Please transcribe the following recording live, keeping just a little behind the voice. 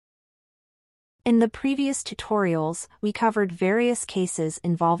In the previous tutorials, we covered various cases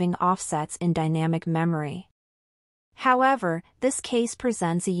involving offsets in dynamic memory. However, this case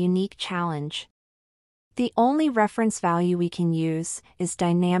presents a unique challenge. The only reference value we can use is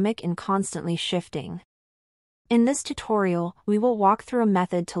dynamic and constantly shifting. In this tutorial, we will walk through a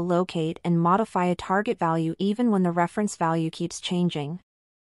method to locate and modify a target value even when the reference value keeps changing.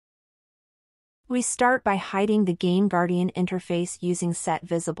 We start by hiding the GameGuardian interface using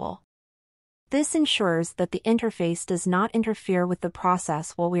setVisible. This ensures that the interface does not interfere with the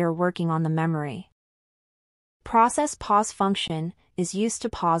process while we are working on the memory. Process pause function is used to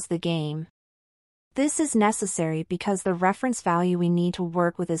pause the game. This is necessary because the reference value we need to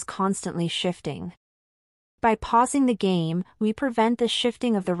work with is constantly shifting. By pausing the game, we prevent the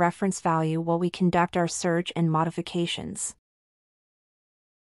shifting of the reference value while we conduct our search and modifications.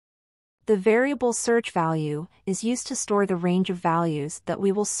 The variable search value is used to store the range of values that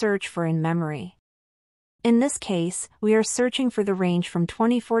we will search for in memory. In this case, we are searching for the range from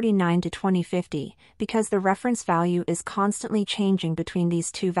 2049 to 2050 because the reference value is constantly changing between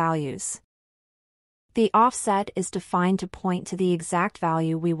these two values. The offset is defined to point to the exact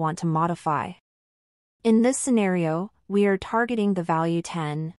value we want to modify. In this scenario, we are targeting the value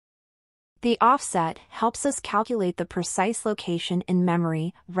 10. The offset helps us calculate the precise location in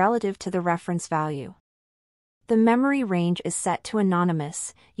memory relative to the reference value. The memory range is set to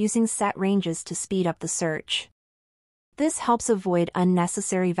anonymous, using set ranges to speed up the search. This helps avoid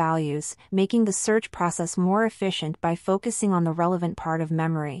unnecessary values, making the search process more efficient by focusing on the relevant part of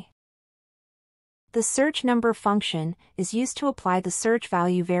memory. The search number function is used to apply the search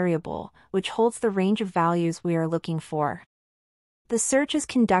value variable, which holds the range of values we are looking for. The search is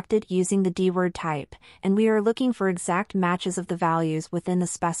conducted using the dword type, and we are looking for exact matches of the values within the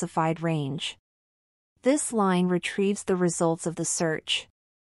specified range. This line retrieves the results of the search.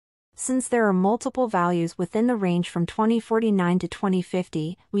 Since there are multiple values within the range from 2049 to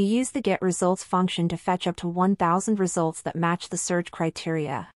 2050, we use the getResults function to fetch up to 1,000 results that match the search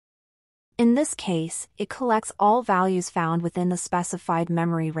criteria. In this case, it collects all values found within the specified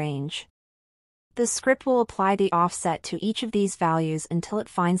memory range. The script will apply the offset to each of these values until it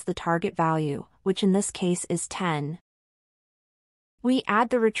finds the target value, which in this case is 10. We add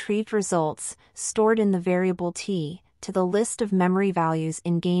the retrieved results, stored in the variable t, to the list of memory values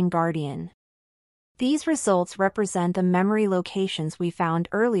in GameGuardian. These results represent the memory locations we found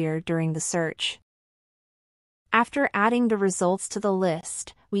earlier during the search. After adding the results to the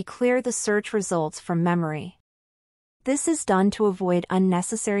list, we clear the search results from memory. This is done to avoid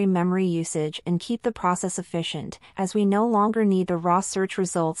unnecessary memory usage and keep the process efficient, as we no longer need the raw search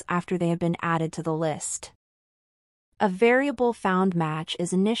results after they have been added to the list. A variable found match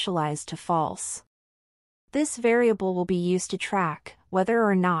is initialized to false. This variable will be used to track whether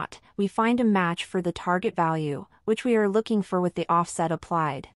or not we find a match for the target value, which we are looking for with the offset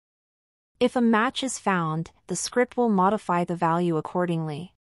applied. If a match is found, the script will modify the value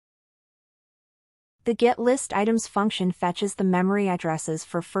accordingly. The getListItems function fetches the memory addresses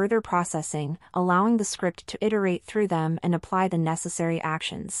for further processing, allowing the script to iterate through them and apply the necessary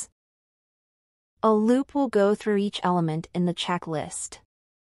actions. A loop will go through each element in the checklist.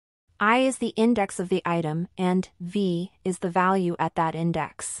 I is the index of the item and v is the value at that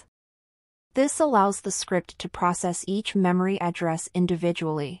index. This allows the script to process each memory address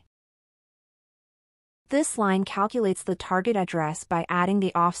individually. This line calculates the target address by adding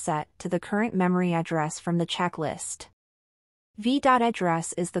the offset to the current memory address from the checklist.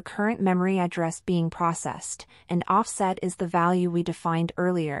 v.address is the current memory address being processed, and offset is the value we defined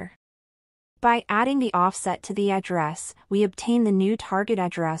earlier. By adding the offset to the address, we obtain the new target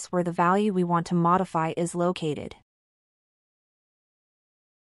address where the value we want to modify is located.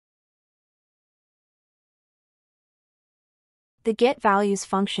 The getValues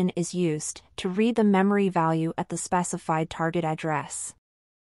function is used to read the memory value at the specified target address.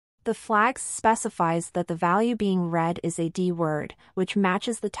 The flags specifies that the value being read is a dword, which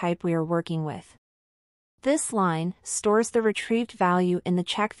matches the type we are working with. This line stores the retrieved value in the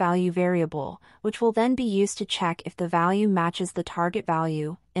checkValue variable, which will then be used to check if the value matches the target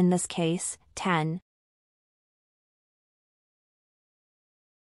value, in this case, 10.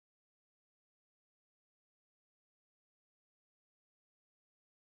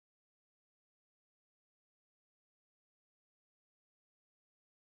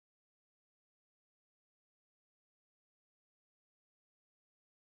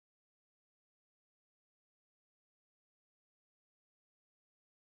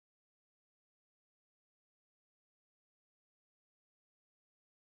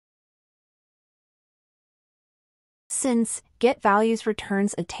 Since getValues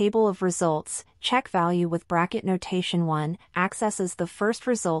returns a table of results, checkValue with bracket notation 1 accesses the first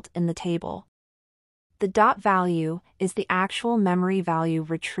result in the table. The dot value is the actual memory value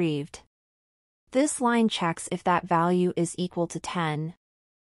retrieved. This line checks if that value is equal to 10.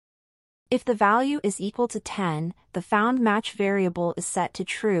 If the value is equal to 10, the foundMatch variable is set to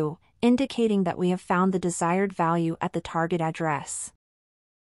true, indicating that we have found the desired value at the target address.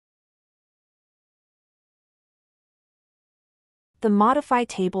 The modify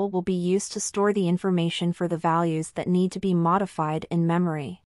table will be used to store the information for the values that need to be modified in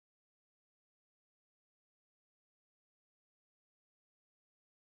memory.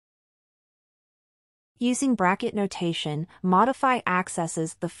 Using bracket notation, modify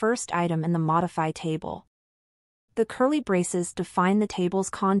accesses the first item in the modify table. The curly braces define the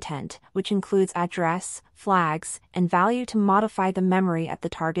table's content, which includes address, flags, and value to modify the memory at the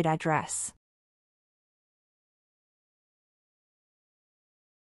target address.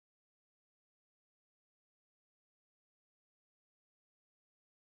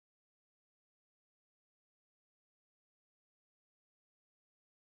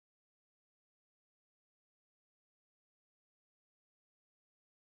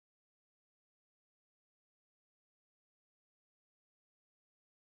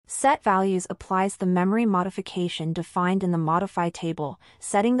 setValues applies the memory modification defined in the modify table,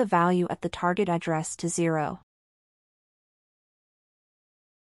 setting the value at the target address to 0.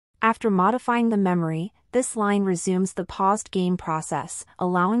 After modifying the memory, this line resumes the paused game process,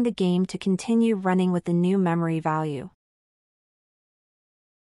 allowing the game to continue running with the new memory value.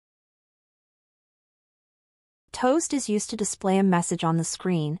 Toast is used to display a message on the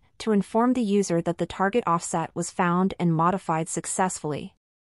screen, to inform the user that the target offset was found and modified successfully.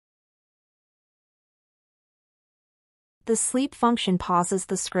 The sleep function pauses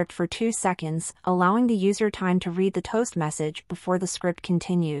the script for 2 seconds, allowing the user time to read the toast message before the script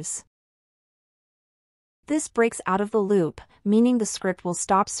continues. This breaks out of the loop, meaning the script will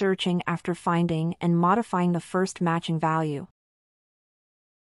stop searching after finding and modifying the first matching value.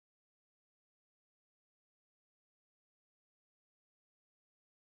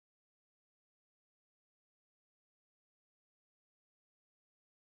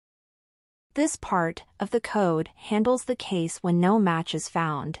 This part of the code handles the case when no match is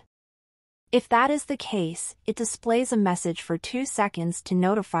found. If that is the case, it displays a message for 2 seconds to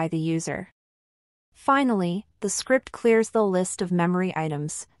notify the user. Finally, the script clears the list of memory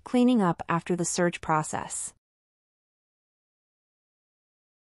items, cleaning up after the search process.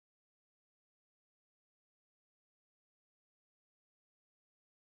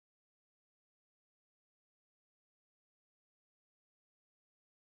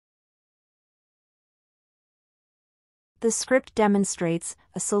 The script demonstrates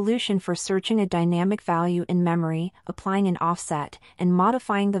a solution for searching a dynamic value in memory, applying an offset, and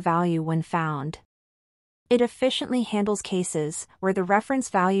modifying the value when found. It efficiently handles cases where the reference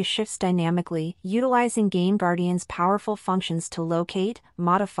value shifts dynamically, utilizing GameGuardian's powerful functions to locate,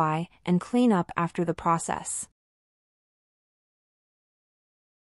 modify, and clean up after the process.